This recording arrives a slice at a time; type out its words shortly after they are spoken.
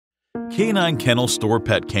K9 Kennel Store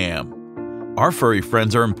Pet Cam. Our furry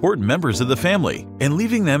friends are important members of the family, and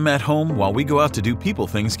leaving them at home while we go out to do people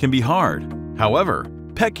things can be hard. However,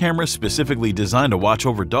 pet cameras specifically designed to watch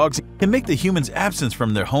over dogs can make the human's absence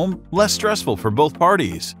from their home less stressful for both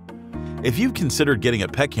parties. If you've considered getting a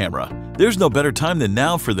pet camera, there's no better time than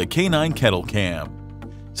now for the K9 Kennel Cam.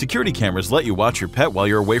 Security cameras let you watch your pet while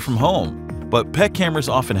you're away from home, but pet cameras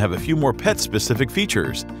often have a few more pet-specific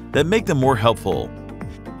features that make them more helpful.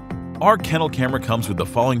 Our Kennel Camera comes with the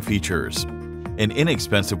following features: an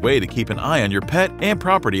inexpensive way to keep an eye on your pet and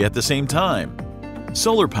property at the same time.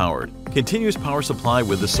 Solar-powered, continuous power supply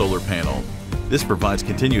with a solar panel. This provides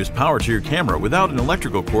continuous power to your camera without an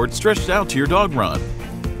electrical cord stretched out to your dog run.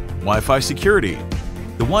 Wi-Fi security.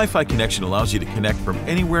 The Wi-Fi connection allows you to connect from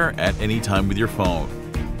anywhere at any time with your phone.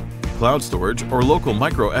 Cloud storage or local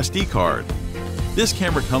micro SD card. This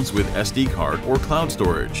camera comes with SD card or cloud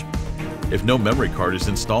storage. If no memory card is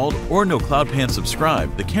installed or no CloudPan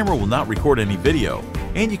subscribed, the camera will not record any video,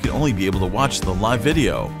 and you can only be able to watch the live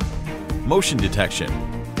video. Motion detection.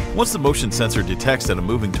 Once the motion sensor detects that a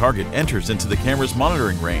moving target enters into the camera's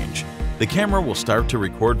monitoring range, the camera will start to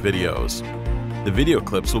record videos. The video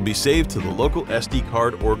clips will be saved to the local SD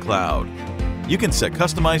card or cloud. You can set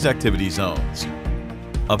customized activity zones,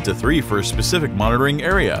 up to 3 for a specific monitoring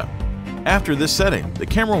area. After this setting, the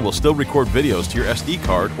camera will still record videos to your SD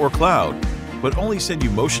card or cloud, but only send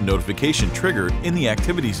you motion notification triggered in the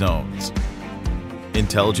activity zones.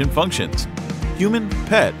 Intelligent functions. Human,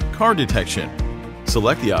 pet, car detection.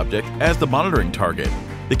 Select the object as the monitoring target.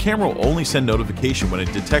 The camera will only send notification when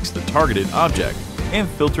it detects the targeted object and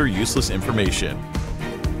filter useless information.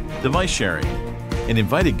 Device sharing. An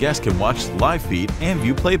invited guest can watch the live feed and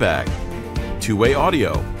view playback. Two-way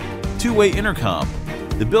audio. Two-way intercom.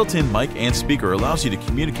 The built-in mic and speaker allows you to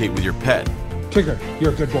communicate with your pet. Tigger,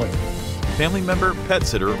 you're a good boy. Family member, pet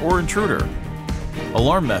sitter, or intruder.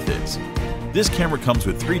 Alarm methods. This camera comes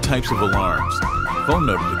with 3 types of alarms: phone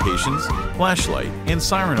notifications, flashlight, and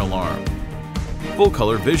siren alarm. Full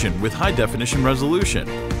color vision with high definition resolution.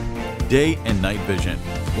 Day and night vision.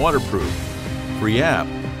 Waterproof. Free app.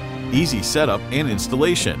 Easy setup and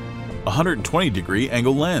installation. 120-degree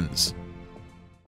angle lens.